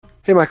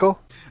Hey, Michael.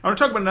 I want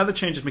to talk about another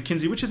change at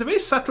McKinsey, which is a very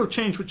subtle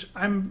change, which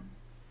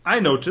I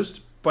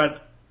noticed,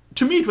 but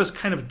to me it was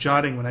kind of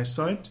jarring when I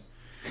saw it.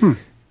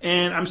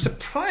 And I'm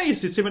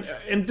surprised it's even,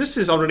 and this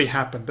has already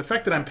happened. The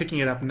fact that I'm picking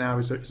it up now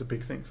is a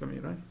big thing for me,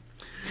 right?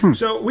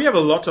 So we have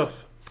a lot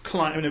of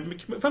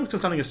clients. Firm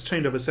Consulting has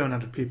trained over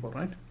 700 people,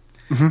 right?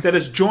 That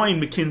has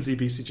joined McKinsey,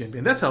 BCG,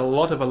 and that's a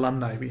lot of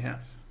alumni we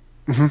have.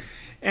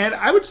 And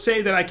I would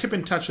say that I keep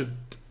in touch with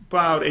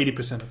about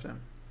 80% of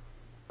them.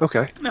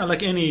 Okay. Now,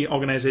 like any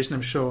organization,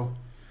 I'm sure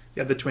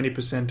the other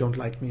 20% don't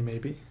like me,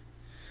 maybe.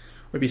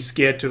 Or be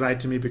scared to write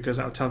to me because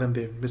I'll tell them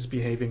they're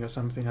misbehaving or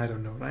something. I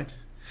don't know, right?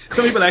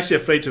 Some people are actually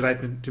afraid to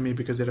write to me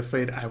because they're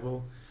afraid I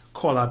will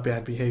call out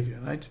bad behavior,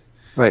 right?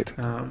 Right.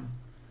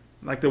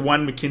 Like the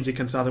one McKinsey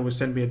consultant who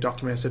sent me a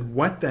document. I said,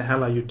 what the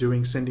hell are you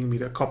doing sending me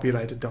a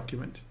copyrighted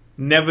document?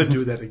 Never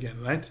do that again,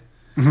 right?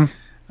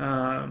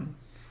 And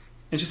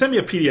she sent me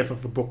a PDF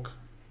of a book,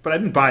 but I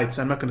didn't buy it,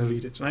 so I'm not going to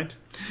read it, right?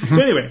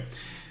 So anyway,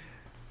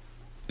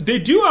 they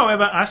do,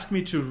 however, ask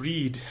me to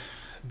read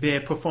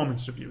their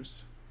performance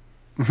reviews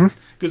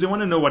because they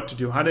want to know what to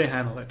do, how they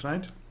handle it,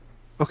 right?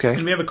 Okay.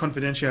 And we have a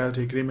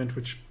confidentiality agreement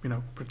which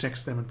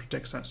protects them and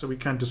protects us, so we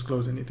can't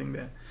disclose anything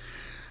there.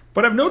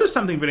 But I've noticed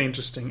something very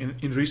interesting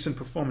in recent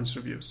performance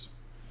reviews.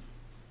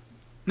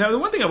 Now, the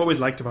one thing I've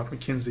always liked about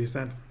McKinsey is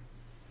that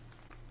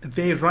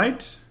they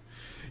write,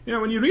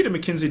 when you read a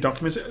McKinsey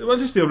document, well,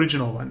 just the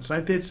original ones,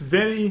 right? It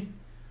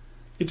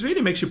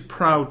really makes you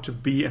proud to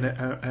be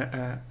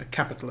a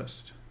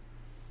capitalist.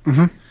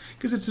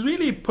 Because it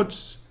really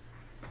puts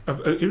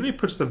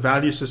the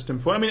value system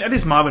for, at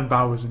least Marvin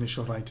Bower's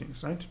initial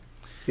writings, right?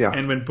 Yeah.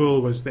 And when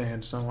Bull was there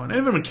and so on. And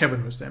even when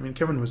Kevin was there.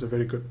 Kevin was a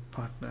very good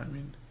partner.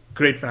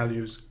 Great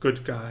values,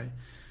 good guy.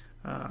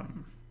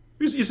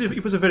 He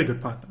was a very good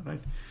partner,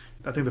 right?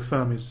 I think the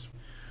firm is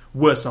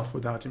worse off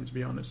without him, to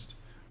be honest.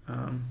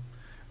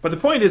 But the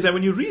point is that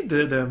when you read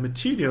the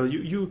material,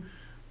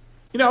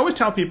 I always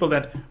tell people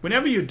that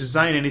whenever you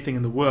design anything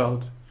in the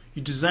world,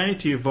 you design it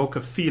to evoke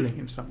a feeling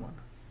in someone,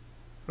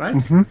 right?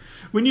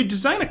 When you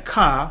design a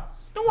car,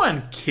 no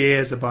one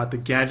cares about the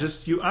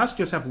gadgets. You ask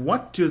yourself,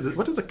 what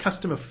does the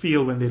customer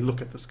feel when they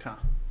look at this car?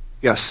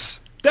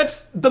 Yes.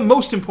 That's the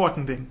most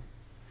important thing.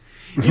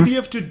 If you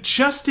have to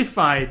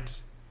justify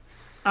it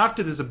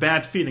after there's a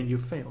bad feeling,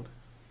 you've failed.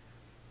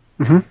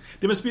 There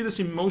must be this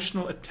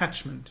emotional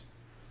attachment.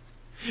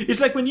 It's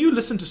like when you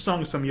listen to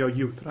songs from your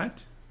youth,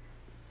 right?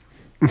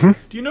 Do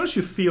you notice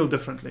you feel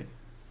differently?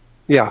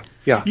 Yeah.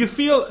 You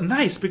feel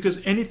nice because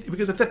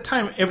at that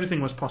time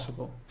everything was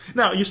possible.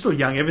 Now, you're still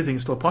young, everything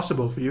is still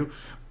possible for you,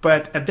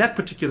 but at that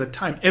particular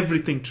time,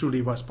 everything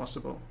truly was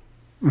possible.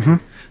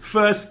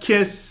 First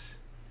kiss,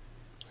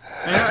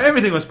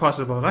 everything was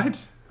possible,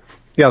 right?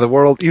 Yeah, the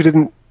world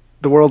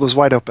was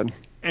wide open.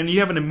 And you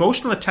have an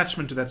emotional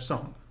attachment to that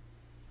song.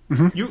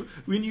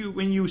 When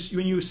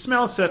you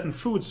smell certain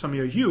foods from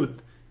your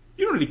youth,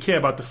 you don't really care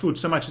about the food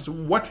so much. It's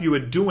what you were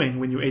doing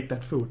when you ate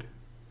that food.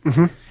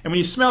 And when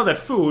you smell that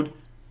food,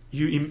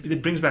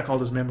 it brings back all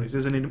those memories.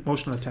 There's an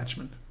emotional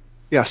attachment.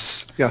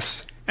 Yes.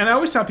 And I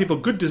always tell people,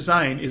 good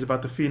design is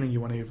about the feeling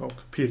you want to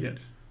evoke, period.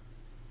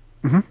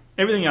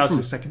 Everything else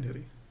is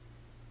secondary.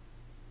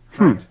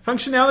 Right?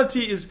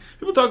 Functionality is,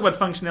 people talk about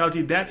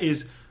functionality, that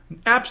is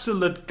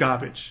absolute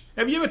garbage.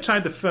 Have you ever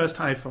tried the first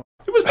iPhone?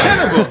 It was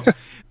terrible.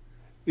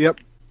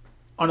 Yep.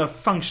 On a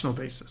functional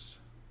basis.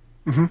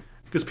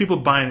 Because people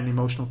buy an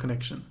emotional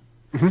connection.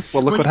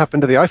 Well, look what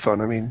happened to the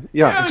iPhone.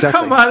 Exactly.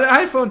 Come on, the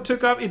iPhone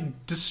took off.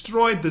 It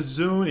destroyed the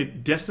Zune.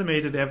 It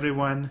decimated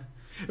everyone.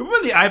 Remember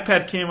when the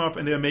iPad came up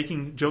and they were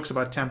making jokes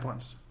about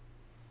tampons?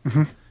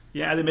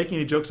 Yeah, are they making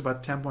any jokes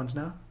about tampons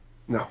now?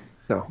 No.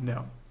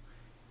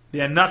 They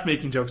are not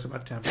making jokes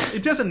about tampons.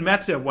 It doesn't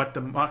matter what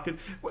the market...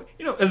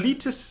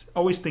 elitists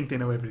always think they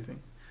know everything.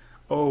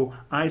 Oh,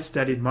 I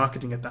studied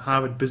marketing at the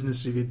Harvard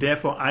Business Review,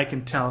 therefore I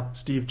can tell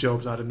Steve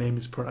Jobs how to name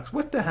his products.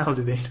 What the hell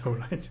do they know,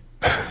 right?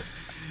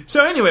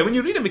 So anyway, when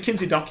you read a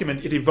McKinsey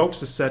document, it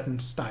evokes a certain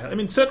style.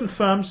 Certain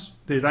firms,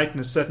 they write in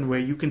a certain way.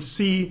 You can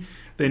see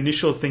the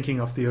initial thinking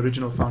of the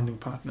original founding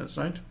partners,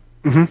 right?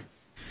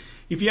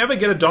 If you ever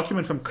get a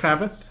document from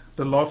Cravath,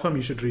 the law firm,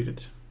 you should read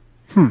it.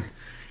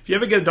 If you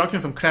ever get a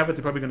document from Cravath,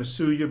 they're probably going to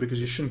sue you because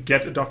you shouldn't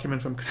get a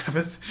document from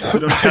Cravath, so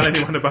don't tell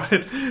anyone about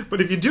it. But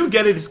if you do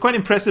get it, it's quite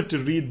impressive to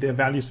read their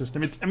value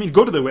system.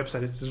 Go to their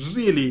website. It's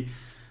really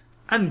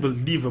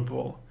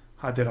unbelievable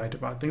how they write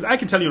about things. I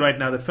can tell you right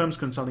now that Firms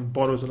Consulting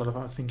borrows a lot of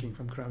our thinking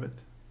from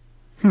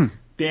Cravath.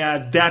 They are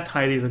that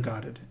highly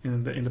regarded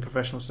in the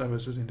professional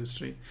services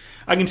industry.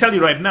 I can tell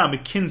you right now,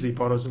 McKinsey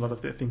borrows a lot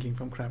of their thinking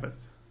from Cravath.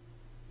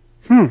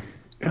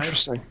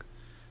 Interesting. Right?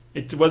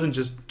 It wasn't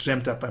just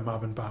dreamt up by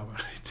Marvin Bower,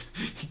 right?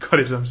 He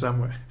got it from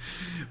somewhere.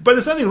 But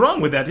there's nothing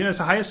wrong with that. It's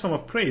the highest form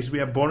of praise. We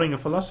are borrowing a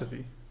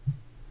philosophy.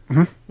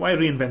 Why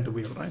reinvent the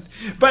wheel, right?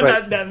 But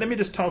right. Let me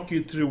just talk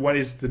you through what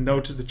is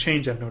the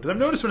change I've noticed. I've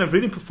noticed when I'm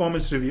reading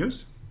performance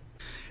reviews.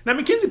 Now,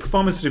 McKinsey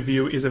Performance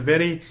Review is a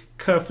very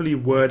carefully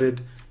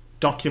worded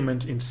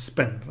document in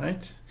spin,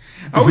 right?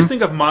 I always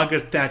think of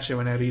Margaret Thatcher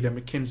when I read a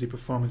McKinsey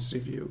Performance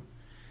Review.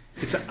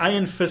 It's an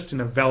iron fist in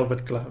a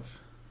velvet glove.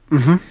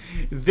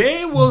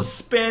 They will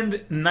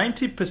spend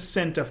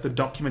 90% of the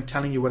document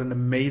telling you what an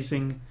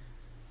amazing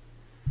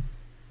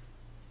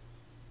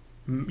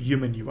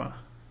human you are.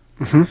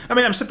 I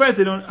mean, I'm surprised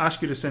they don't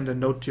ask you to send a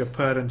note to your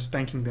parents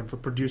thanking them for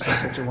producing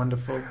such a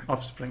wonderful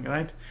offspring,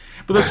 right?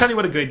 But they'll tell you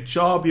what a great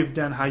job you've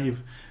done, how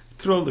you've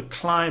thrilled the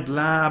client,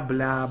 blah,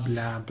 blah,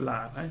 blah,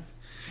 blah, right?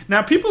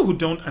 Now, people who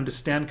don't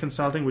understand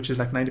consulting, which is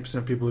like 90%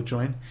 of people who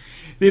join,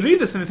 they read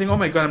this and they think, oh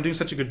my God, I'm doing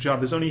such a good job.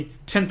 There's only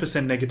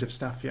 10% negative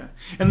stuff here.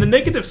 And the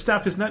negative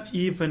stuff is not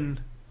even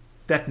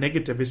that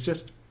negative. It's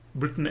just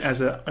written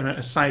as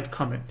a side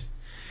comment.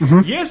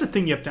 Here's the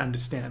thing you have to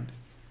understand.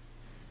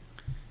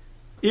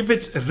 If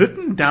it's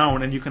written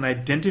down and you can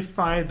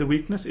identify the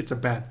weakness, it's a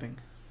bad thing.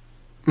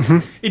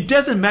 It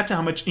doesn't matter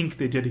how much ink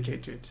they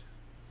dedicate to it.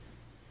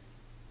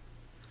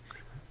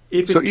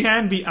 If it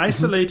can be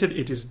isolated,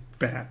 it is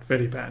bad,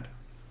 very bad.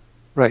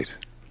 Right.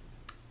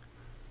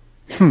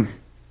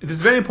 It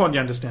is very important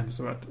you understand this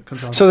about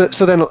consulting.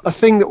 So then a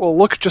thing that will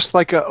look just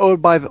like an oh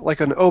by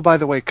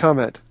the way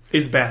comment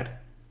is bad.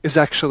 Is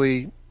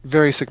actually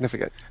very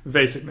significant.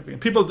 Very significant.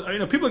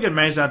 People get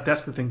managed out.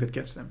 That's the thing that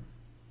gets them.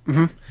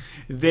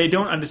 They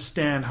don't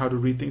understand how to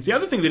read things. The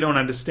other thing they don't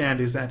understand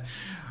is that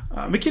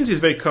McKinsey is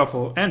very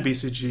careful, and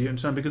BCG and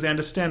so on, because they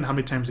understand how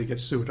many times they get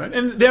sued, right?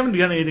 And they haven't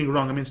done anything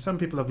wrong. I mean, some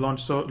people have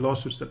launched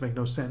lawsuits that make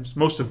no sense.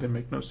 Most of them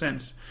make no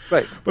sense.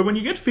 Right. But when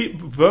you get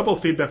verbal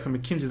feedback from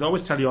McKinsey, they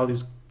always tell you all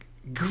these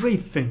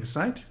great things,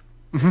 right?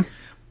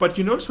 But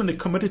you notice when they're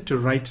committed to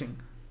writing,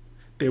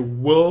 they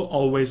will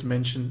always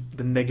mention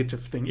the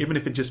negative thing, even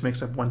if it just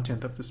makes up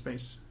 1/10 of the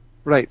space.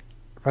 Right.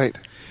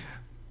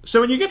 So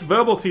when you get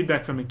verbal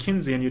feedback from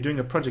McKinsey and you're doing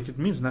a project, it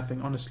means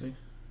nothing, honestly.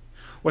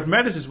 What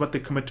matters is what they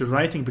commit to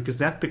writing, because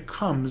that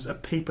becomes a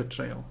paper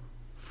trail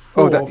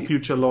for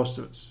future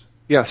lawsuits.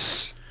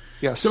 Yes.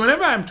 So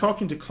whenever I'm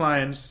talking to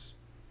clients,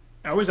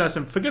 I always ask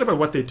them, forget about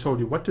what they told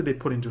you. What did they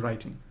put into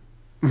writing?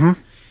 And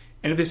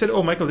if they said,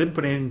 oh, Michael didn't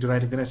put anything into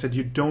writing, then I said,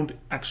 you don't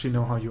actually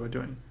know how you are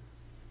doing.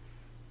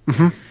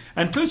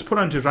 Until it's put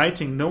onto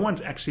writing, no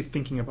one's actually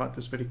thinking about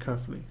this very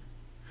carefully.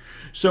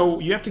 So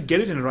you have to get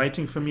it in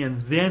writing for me,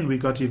 and then we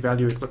got to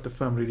evaluate what the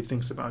firm really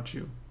thinks about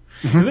you.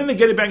 And then they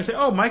get it back and say,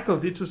 oh,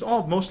 Michael, it was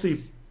all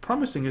mostly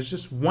promising. It's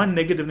just one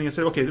negative thing. I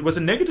said, okay, was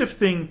a negative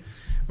thing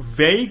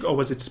vague or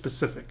was it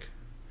specific?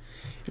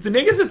 If the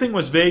negative thing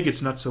was vague,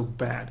 it's not so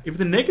bad. If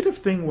the negative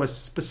thing was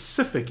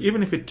specific,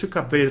 even if it took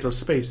up very little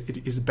space,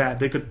 it is bad.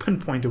 They could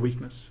pinpoint a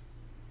weakness.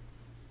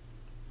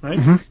 Right?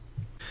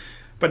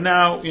 But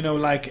now,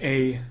 like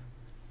an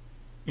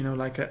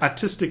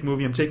artistic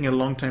movie, I'm taking a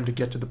long time to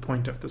get to the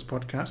point of this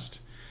podcast.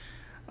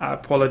 I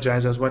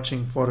apologize. I was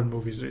watching foreign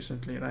movies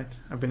recently, right?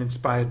 I've been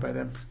inspired by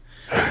them.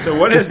 So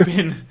what is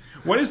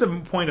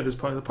the point of this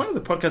podcast? The point of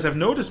the podcast, I've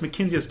noticed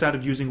McKinsey has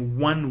started using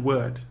one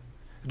word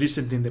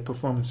recently in their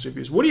performance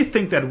reviews. What do you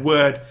think that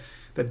word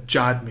that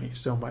jarred me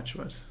so much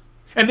was?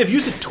 And they've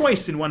used it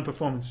twice in one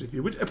performance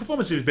review. A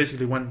performance review is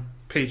basically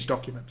one-page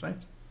document, right?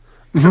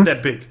 It's not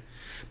that big.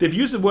 They've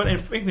used the word,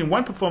 in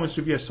one performance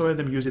review, I saw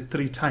them use it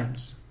 3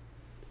 times.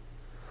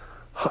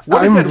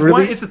 What is that?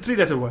 It's a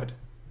 3-letter word.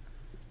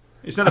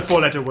 It's not a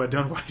 4-letter word.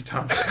 Don't worry,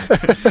 Tom.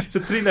 It's a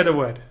 3-letter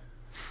word.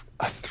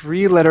 A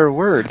 3-letter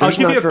word. I'll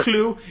give you a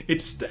clue.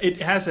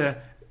 It has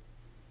a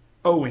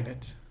O in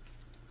it.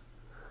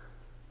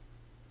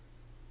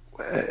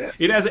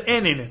 It has an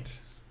N in it.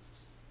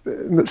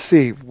 Let's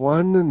see.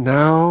 One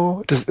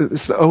now. Is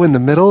the O in the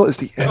middle? Is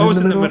the N O is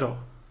in the middle?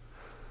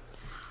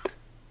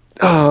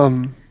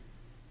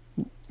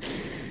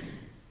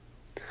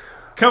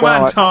 Come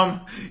on,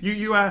 Tom.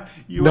 You're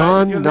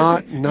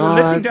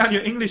letting down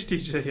your English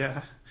teacher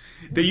here.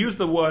 They use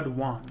the word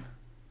won.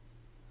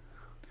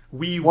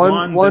 We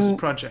won this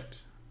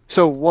project.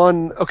 So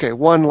won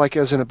like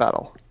as in a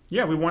battle.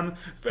 Yeah, we won.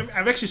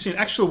 I've actually seen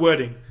actual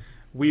wording.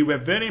 We were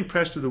very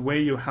impressed with the way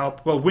you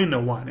help. Well, win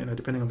or won,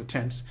 depending on the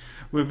tense.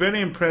 We're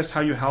very impressed how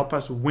you help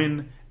us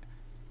win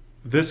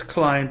this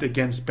client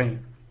against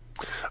Bain.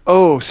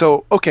 Oh,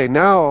 so okay.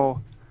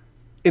 Now,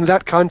 in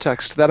that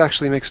context, that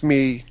actually makes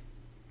me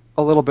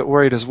a little bit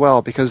worried as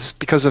well,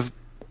 because of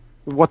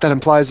what that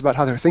implies about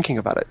how they're thinking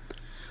about it.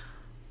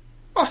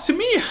 Oh, to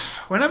me,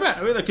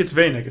 it's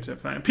very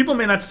negative. Right? People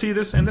may not see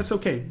this, and that's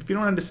okay. If you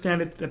don't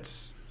understand it,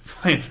 that's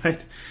fine,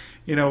 right?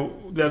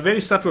 There are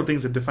very subtle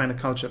things that define a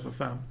culture of a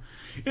firm.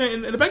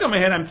 In the back of my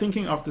head, I'm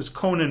thinking of this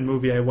Conan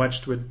movie I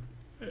watched with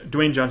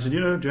Dwayne Johnson. Do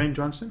you know Dwayne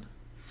Johnson?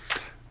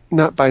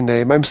 Not by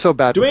name. I'm so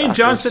bad with Dwayne actors.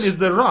 Johnson is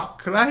The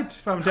Rock, right?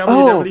 From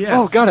WWF.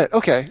 Oh, got it.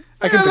 Okay.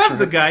 I love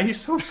the guy. He's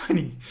so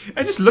funny.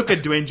 I just look at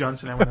Dwayne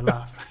Johnson and I want to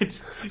laugh,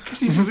 right? Because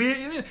he's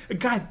really a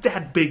guy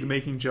that big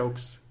making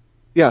jokes.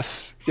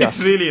 Yes.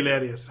 It's really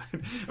hilarious,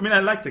 right? I mean, I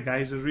like the guy.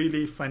 He's a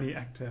really funny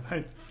actor,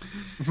 right?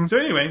 So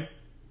anyway,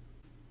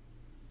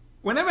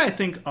 whenever I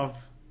think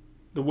of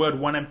the word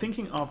one, I'm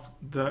thinking of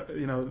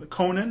the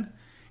Conan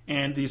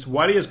and these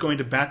warriors going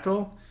to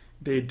battle.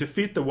 They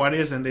defeat the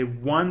warriors and they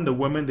won the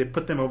women. They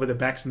put them over their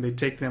backs and they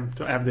take them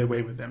to have their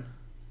way with them.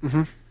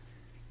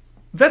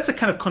 That's the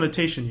kind of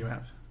connotation you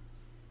have.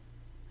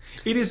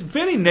 It is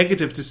very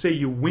negative to say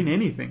you win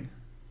anything.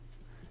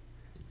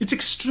 It's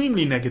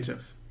extremely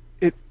negative.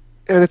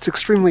 And it's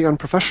extremely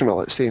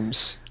unprofessional, it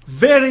seems.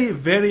 Very,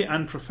 very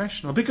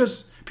unprofessional.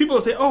 Because people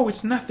say, oh,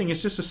 it's nothing,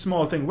 it's just a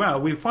small thing. Well,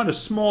 we found a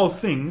small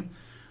thing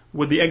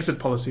with the exit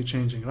policy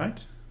changing,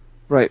 right?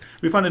 Right.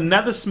 We found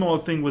another small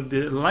thing with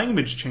the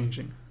language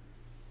changing.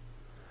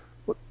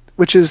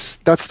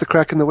 That's the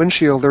crack in the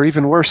windshield, or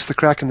even worse, the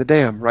crack in the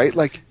dam, right?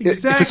 Like,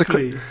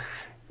 exactly. I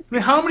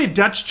mean, how many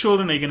Dutch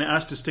children are you going to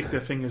ask to stick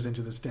their fingers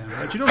into this dam,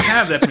 right? You don't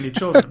have that many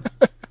children.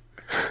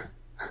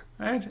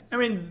 Right? I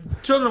mean,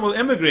 children will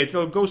immigrate.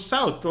 They'll go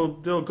south.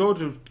 They'll go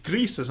to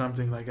Greece or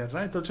something like that,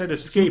 right? They'll try to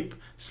escape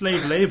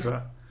slave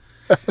labor.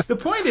 The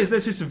point is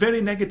that it's very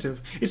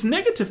negative. It's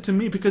negative to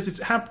me because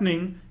it's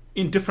happening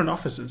in different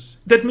offices.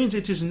 That means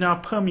it is now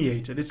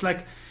permeated. It's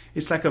like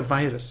a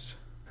virus.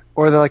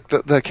 Or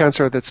the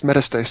cancer that's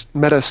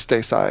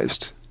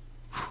metastasized.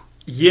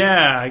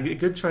 Yeah,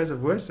 good choice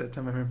of words that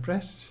time. I'm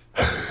impressed.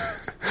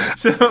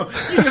 So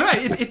you're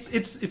right.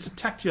 It's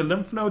attacked your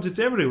lymph nodes. It's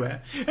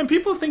everywhere, and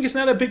people think it's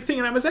not a big thing.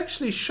 And I was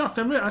actually shocked.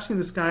 I remember asking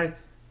this guy,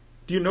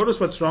 "Do you notice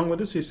what's wrong with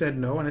this?" He said,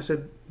 "No." And I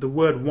said, "The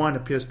word 'one'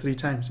 appears 3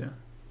 times here."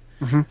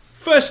 Mm-hmm.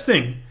 First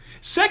thing.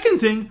 Second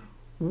thing,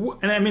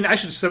 and I mean, I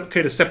should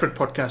create a separate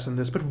podcast on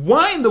this. But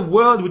why in the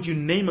world would you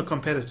name a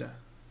competitor?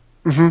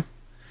 Mm-hmm.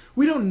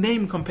 We don't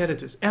name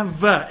competitors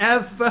ever,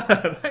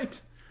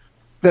 right?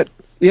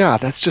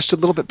 That's just a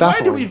little bit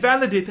baffling. Why do we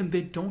validate them?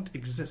 They don't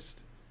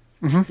exist.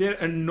 Mm-hmm. They're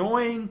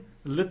annoying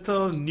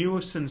little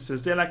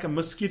nuisances. They're like a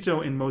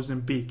mosquito in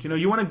Mozambique.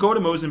 You want to go to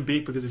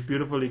Mozambique because it's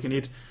beautiful. You can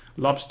eat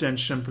lobster and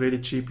shrimp really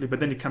cheaply, but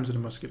then it comes with a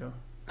mosquito.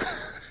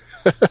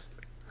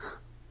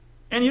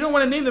 And you don't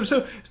want to name them.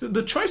 So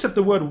the choice of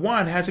the word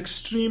 'one' has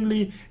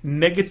extremely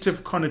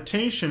negative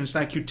connotations,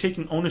 like you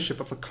taking ownership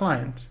of a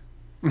client.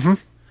 Mm-hmm.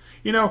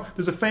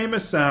 There's a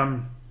famous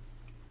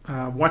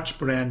watch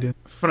brand in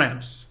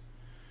France,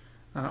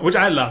 which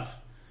I love.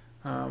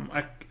 I'm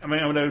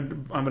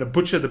gonna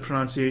butcher the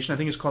pronunciation. I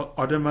think it's called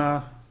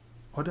Audemars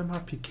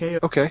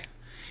Piguet. Okay.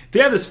 They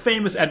have this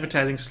famous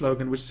advertising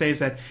slogan which says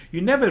that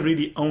you never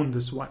really own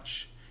this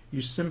watch.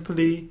 You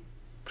simply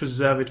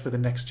preserve it for the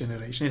next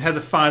generation. It has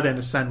a father and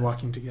a son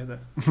walking together.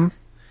 Mm-hmm.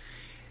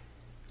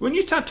 When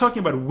you start talking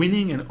about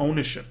winning and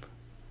ownership,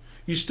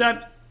 you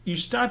start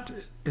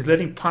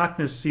letting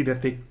partners see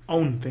that they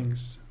own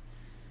things.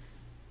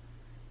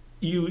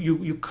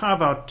 You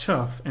carve out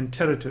turf and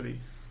territory.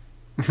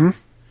 Mm-hmm.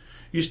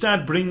 You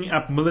start bringing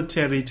up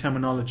military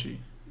terminology.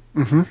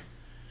 Mm-hmm.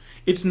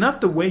 It's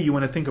not the way you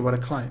want to think about a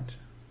client.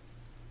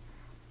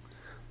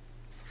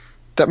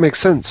 That makes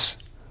sense.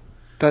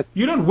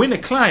 You don't win a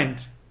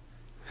client.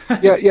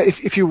 yeah.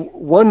 If you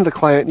won the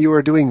client, you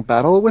were doing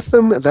battle with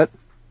them.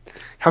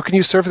 How can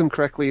you serve them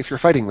correctly if you're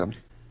fighting them?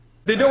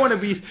 They don't want to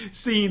be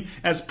seen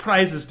as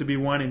prizes to be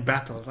won in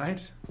battle,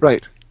 right?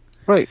 Right.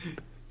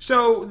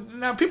 So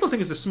now people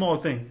think it's a small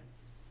thing.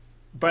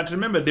 But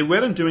remember, they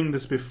weren't doing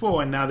this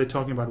before, and now they're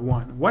talking about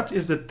 'one'. What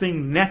is the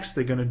thing next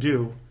they're going to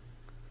do?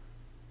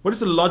 What is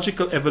the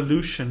logical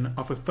evolution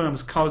of a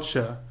firm's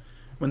culture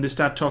when they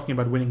start talking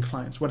about winning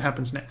clients? What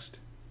happens next?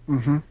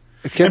 Mm-hmm.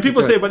 And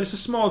people say, but it's a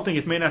small thing,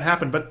 it may not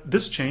happen. But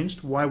this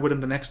changed, why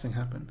wouldn't the next thing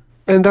happen?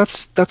 And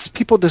that's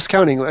people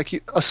discounting.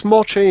 Like a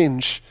small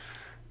change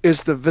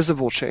is the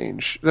visible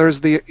change. There's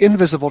the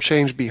invisible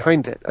change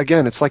behind it.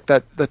 Again, it's like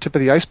the tip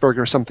of the iceberg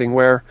or something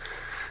where,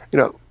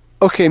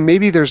 okay,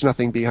 maybe there's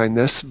nothing behind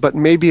this, but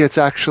maybe it's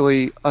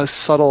actually a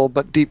subtle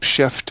but deep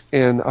shift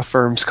in a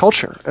firm's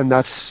culture. And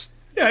that's...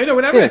 Yeah,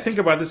 whenever I think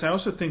about this, I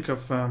also think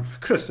of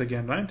Chris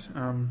again, right?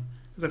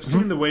 Because I've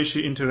seen the way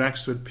she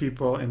interacts with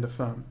people in the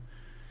firm.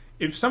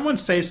 If someone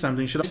says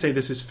something, should I say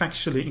this is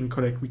factually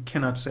incorrect? We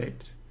cannot say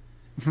it.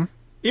 Mm-hmm.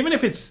 Even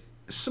if it's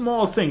a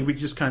small thing, we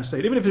just can't say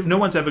it. Even if no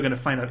one's ever going to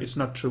find out it's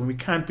not true. We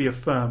can't be a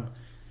firm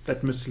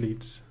that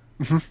misleads.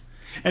 Mm-hmm.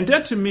 And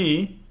that, to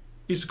me,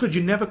 is good.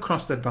 You never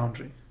cross that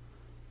boundary.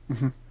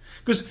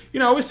 Because, I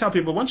always tell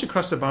people, once you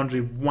cross the boundary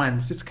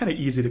once, it's kind of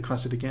easy to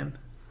cross it again.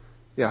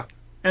 Yeah.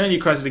 And then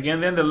you cross it again,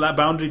 then the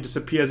boundary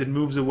disappears, it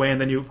moves away, and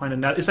then you find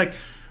another. It's like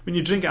when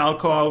you drink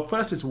alcohol,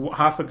 first it's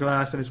half a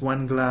glass, then it's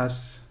 1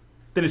 glass,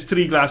 then it's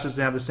 3 glasses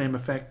that have the same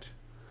effect.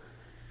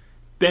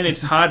 Then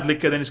it's hard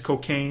liquor, then it's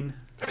cocaine.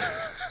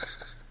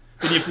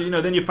 Then you have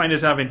to, then you find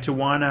yourself in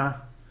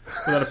Tijuana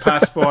without a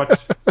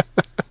passport.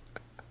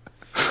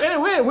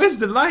 Anyway, where's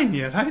the line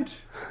here, right?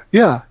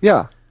 Yeah.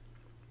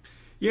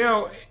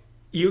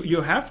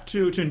 You have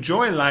to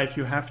enjoy life,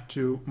 you have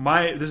to,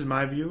 this is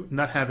my view,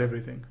 not have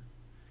everything.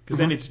 Because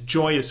then it's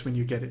joyous when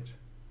you get it.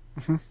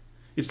 Mm-hmm.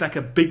 It's like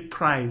a big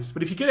prize.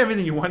 But if you get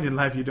everything you want in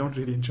life, you don't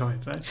really enjoy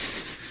it, right?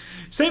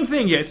 Same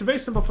thing, it's a very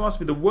simple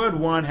philosophy. The word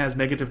 'one' has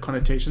negative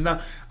connotations. Now,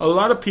 a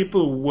lot of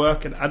people who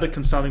work at other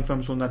consulting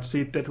firms will not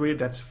see it that way.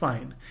 That's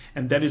fine.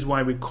 And that is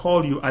why we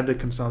call you other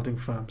consulting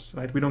firms,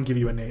 right? We don't give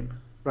you a name.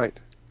 Right.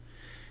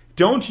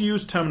 Don't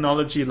use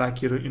terminology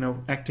like you're,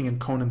 acting in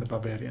Conan the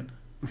Barbarian.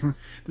 Mm-hmm.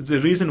 There's a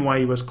reason why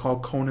he was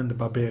called Conan the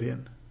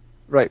Barbarian.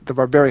 Right, the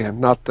barbarian,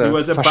 not the He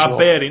was a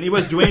barbarian. He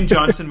was Dwayne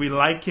Johnson. We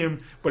like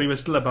him, but he was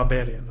still a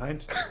barbarian,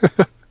 right?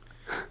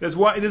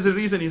 There's a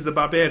reason he's the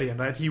barbarian,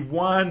 right? He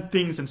won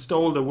things and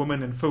stole the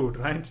woman and food,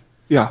 right?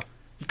 Yeah.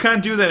 You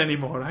can't do that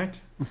anymore, right?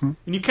 And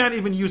you can't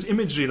even use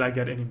imagery like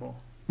that anymore.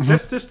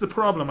 That's just the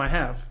problem I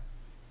have.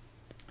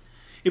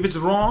 If it's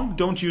wrong,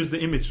 don't use the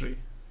imagery.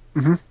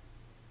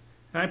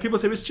 Right? People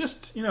say it's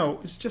just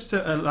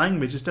a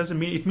language. It doesn't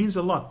mean it means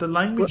a lot. The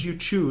language you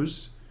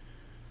choose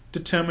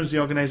determines the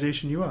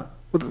organization you are.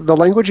 Well, the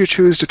language you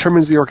choose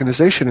determines the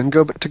organization. And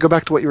to go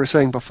back to what you were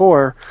saying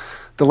before,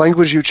 the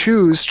language you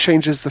choose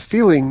changes the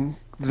feeling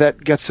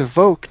that gets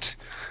evoked,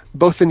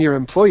 both in your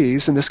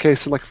employees, in this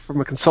case, like from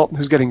a consultant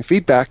who's getting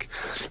feedback,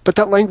 but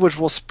that language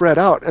will spread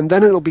out, and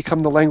then it'll become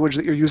the language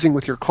that you're using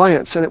with your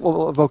clients, and it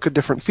will evoke a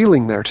different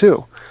feeling there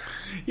too.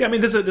 Yeah, I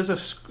mean, there's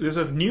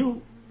a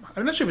new,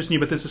 I'm not sure if it's new,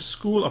 but there's a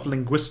school of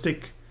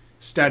linguistic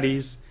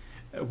studies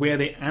where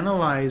they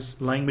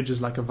analyze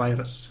languages like a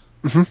virus.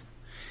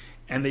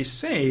 And they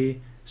say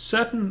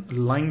certain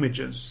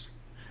languages,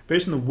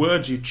 based on the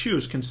words you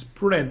choose, can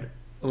spread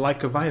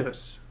like a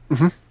virus.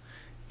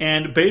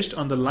 And based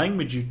on the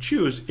language you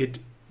choose, it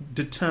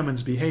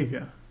determines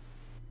behavior.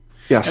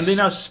 Yes. And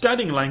they're now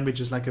studying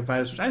languages like a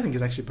virus, which I think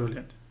is actually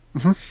brilliant.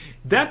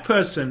 That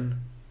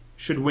person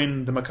should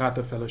win the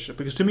MacArthur Fellowship,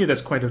 because to me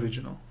that's quite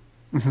original.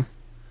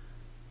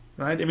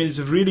 Right? I mean, it's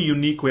a really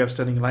unique way of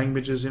studying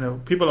languages.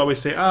 People always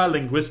say,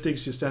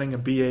 linguistics, you're studying a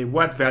BA,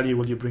 what value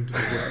will you bring to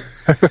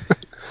the world?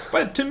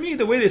 But to me,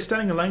 the way they're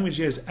studying a language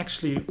here is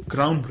actually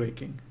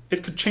groundbreaking.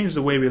 It could change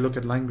the way we look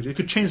at language. It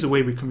could change the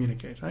way we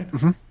communicate, right?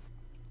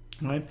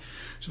 Right?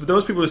 So for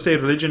those people who say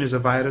religion is a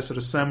virus or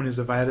a sermon is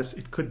a virus,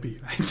 it could be,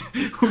 right?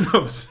 Who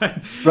knows,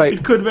 right?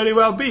 It could very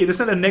well be. That's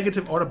not a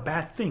negative or a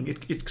bad thing.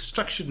 It's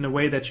structured in a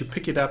way that you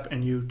pick it up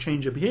and you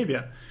change your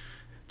behavior.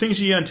 Things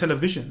you hear on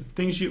television,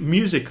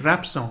 music,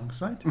 rap songs,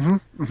 right?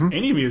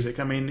 Any music.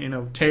 I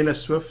mean, Taylor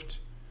Swift.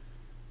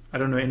 I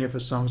don't know any of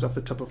her songs off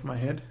the top of my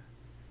head.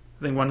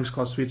 I think one is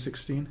called Sweet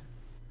 16.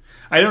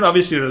 I don't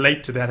obviously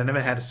relate to that. I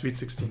never had a Sweet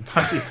 16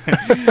 party.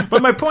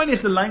 But my point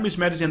is the language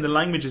matters and the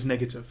language is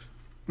negative.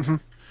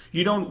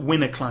 You don't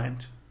win a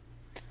client.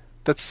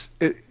 It's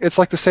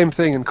like the same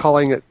thing in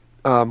calling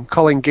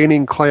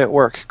gaining client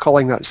work,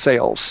 calling that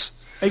sales.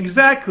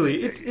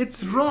 Exactly.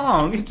 It's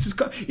wrong.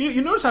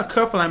 You notice how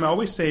careful I'm. I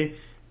always say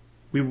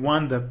we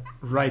won the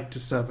right to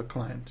serve a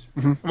client.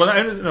 Well,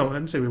 I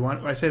didn't say we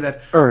won. I say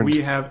that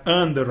we have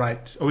earned the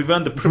right, or we've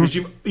earned the privilege.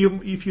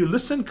 If you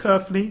listen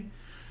carefully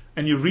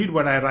and you read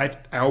what I write,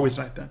 I always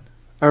write that.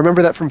 I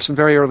remember that from some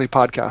very early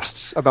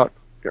podcasts about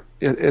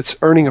it's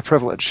earning a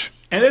privilege.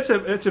 And it's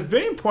a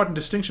very important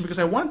distinction, because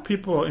I want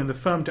people in the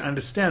firm to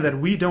understand that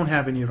we don't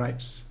have any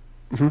rights.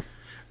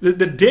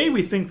 The day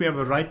we think we have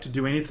a right to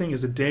do anything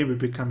is the day we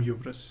become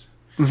hubris.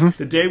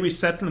 The day we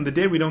settle and the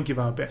day we don't give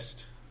our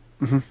best.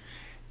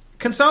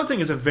 Consulting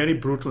is a very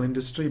brutal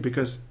industry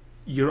because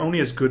you're only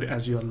as good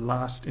as your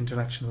last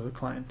interaction with a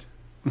client.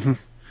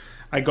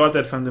 I got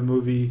that from the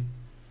movie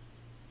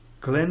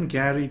Glenn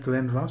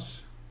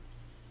Ross.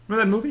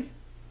 Remember that movie?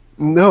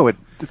 No,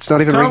 it's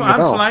not even ringing a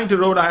bell. I'm flying to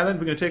Rhode Island.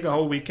 We're going to take a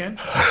whole weekend.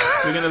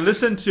 We're going to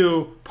listen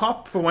to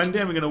pop for one day,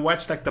 and we're going to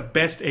watch like the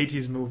best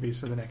 80s movies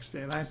for the next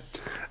day, right?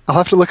 I'll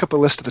have to look up a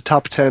list of the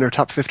top 10 or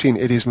top 15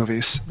 80s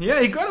movies. Yeah,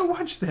 you got to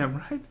watch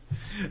them, right?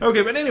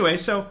 Okay, but anyway,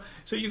 so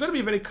you got to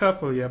be very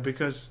careful here,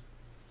 because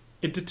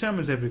it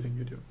determines everything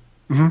you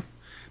do.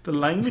 The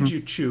language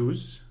you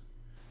choose.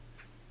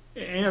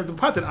 The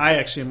part that I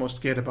actually am most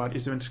scared about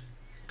is when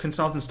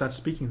consultants start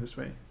speaking this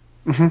way.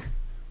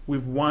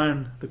 We've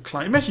won the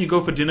client. Imagine you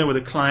go for dinner with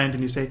a client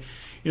and you say,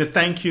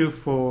 thank you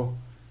for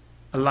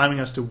allowing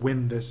us to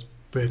win this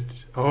bid.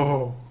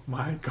 Oh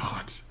my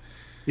God.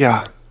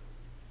 Yeah.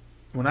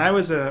 When I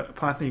was a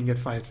partner, you can get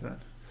fired for that.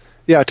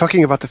 Yeah,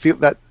 talking about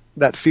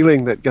that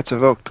feeling that gets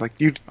evoked, like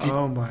you.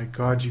 Oh my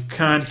God, you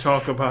can't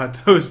talk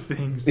about those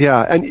things.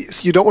 Yeah, and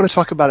you don't want to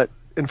talk about it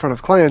in front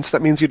of clients.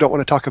 That means you don't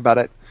want to talk about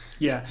it.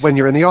 Yeah. When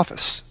you're in the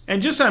office.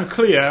 And just so I'm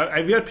clear,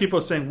 I've heard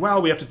people saying,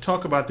 well, we have to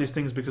talk about these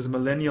things because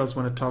millennials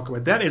want to talk about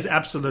it. That is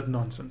absolute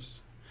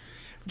nonsense.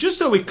 Just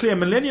so we're clear,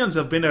 millennials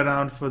have been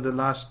around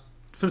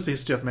since the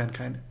history of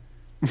mankind.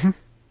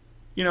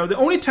 The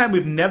only time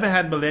we've never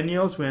had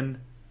millennials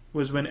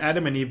was when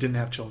Adam and Eve didn't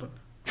have children.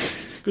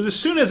 Because as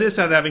soon as they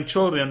started having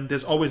children,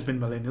 there's always been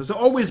millennials. There's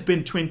always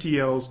been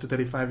 20-year-olds to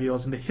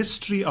 35-year-olds in the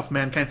history of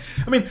mankind.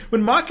 I mean,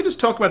 when marketers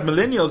talk about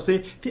millennials,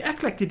 they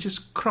act like they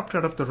just cropped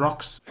out of the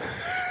rocks.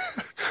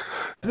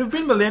 There have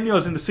been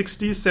millennials in the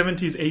 60s,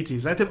 70s,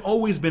 80s, right? They've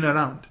always been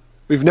around.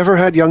 We've never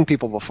had young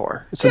people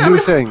before. It's a new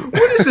thing.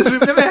 What is this?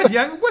 We've never had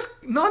young... What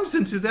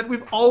nonsense is that?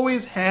 We've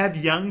always had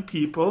young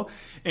people,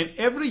 and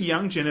every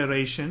young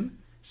generation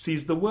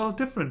sees the world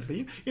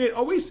differently. It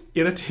always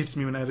irritates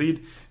me when I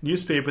read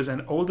newspapers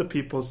and older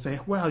people say,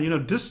 well,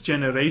 this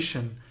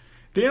generation,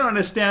 they don't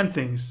understand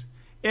things.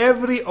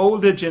 Every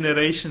older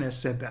generation has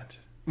said that.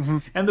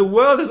 And the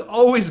world has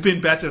always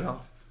been better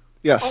off.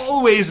 Yes.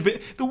 Always been.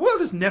 The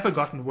world has never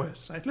gotten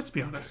worse, right? Let's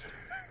be honest.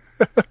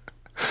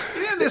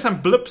 There's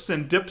some blips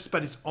and dips,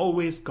 but it's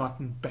always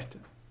gotten better.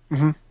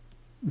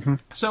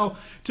 So,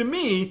 to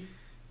me,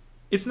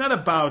 it's not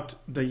about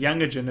the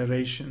younger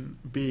generation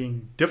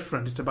being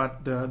different. It's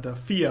about the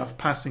fear of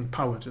passing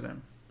power to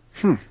them.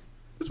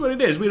 That's what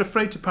it is. We're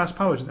afraid to pass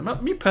power to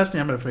them. Me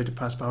personally, I'm not afraid to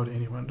pass power to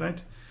anyone,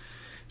 right?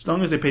 As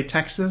long as they pay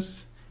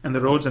taxes and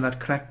the roads are not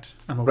cracked,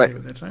 I'm okay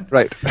with it, right?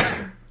 Right.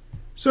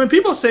 So when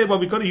people say, well,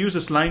 we've got to use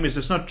this language,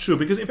 it's not true.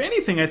 Because if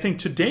anything, I think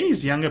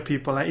today's younger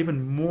people are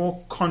even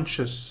more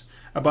conscious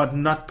about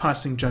not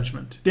passing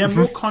judgment. They are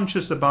more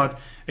conscious about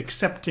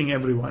accepting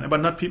everyone, about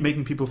not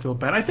making people feel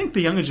bad. I think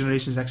the younger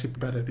generation is actually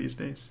better these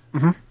days.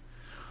 I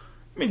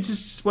mean, it's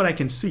just what I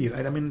can see,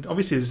 right? I mean,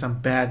 obviously there's some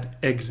bad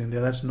eggs in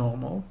there. That's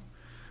normal.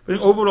 But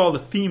overall, the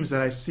themes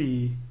that I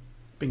see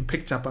being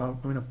picked up are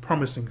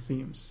promising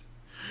themes.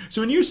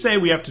 So when you say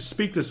we have to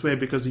speak this way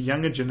because the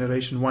younger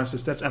generation wants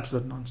this, that's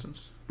absolute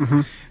nonsense.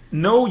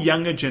 No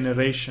younger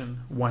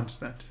generation wants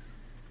that.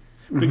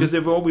 Because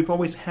we've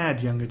always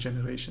had younger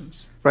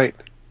generations. Right.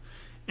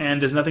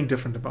 And there's nothing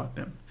different about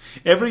them.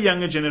 Every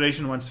younger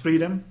generation wants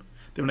freedom.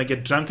 They want to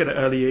get drunk at an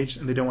early age,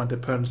 and they don't want their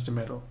parents to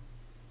meddle.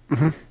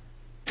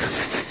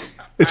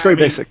 It's very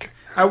basic.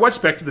 I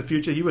watched Back to the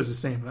Future. He was the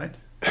same, right?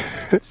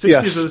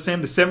 60s was the same.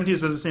 The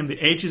 70s was the same. The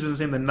 80s was the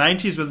same. The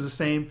 90s was the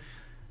same.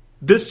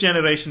 This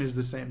generation is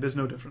the same. There's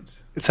no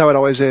difference. It's how it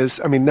always is.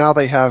 I mean, now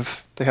they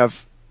have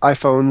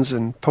iPhones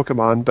and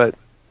Pokemon, but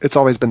it's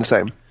always been the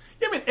same.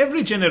 Yeah, I mean,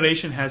 every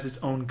generation has its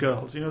own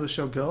girls. You know the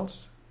show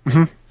Girls?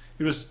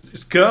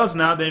 It's Girls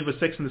now, then it was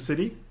Sex and the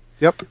City.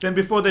 Yep. Then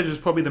before that, it was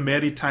probably the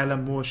Mary Tyler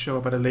Moore show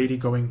about a lady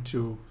going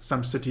to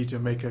some city to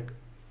make a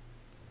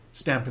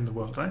stamp in the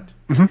world, right?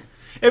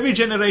 Every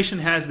generation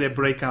has their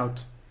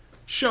breakout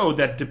show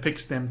that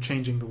depicts them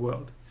changing the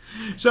world.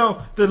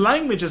 So the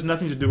language has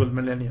nothing to do with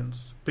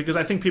millennials, because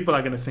I think people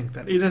are going to think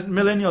that.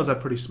 Millennials are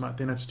pretty smart.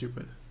 They're not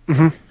stupid.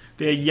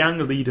 They're young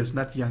leaders,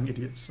 not young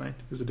idiots, right?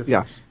 There's a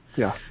difference.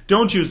 Yeah.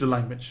 Don't use the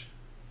language.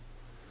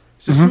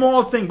 It's a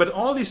small thing, but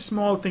all these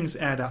small things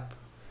add up.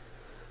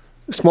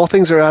 Small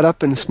things are add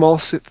up, and small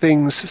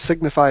things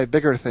signify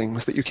bigger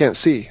things that you can't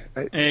see.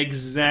 Right?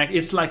 Exactly.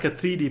 It's like a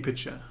 3D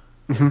picture.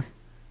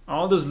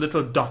 All those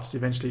little dots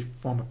eventually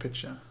form a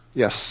picture.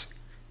 Yes.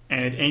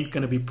 And it ain't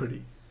going to be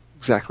pretty.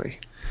 Exactly.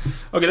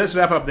 Okay, let's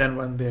wrap up then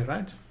one day,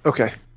 right? Okay.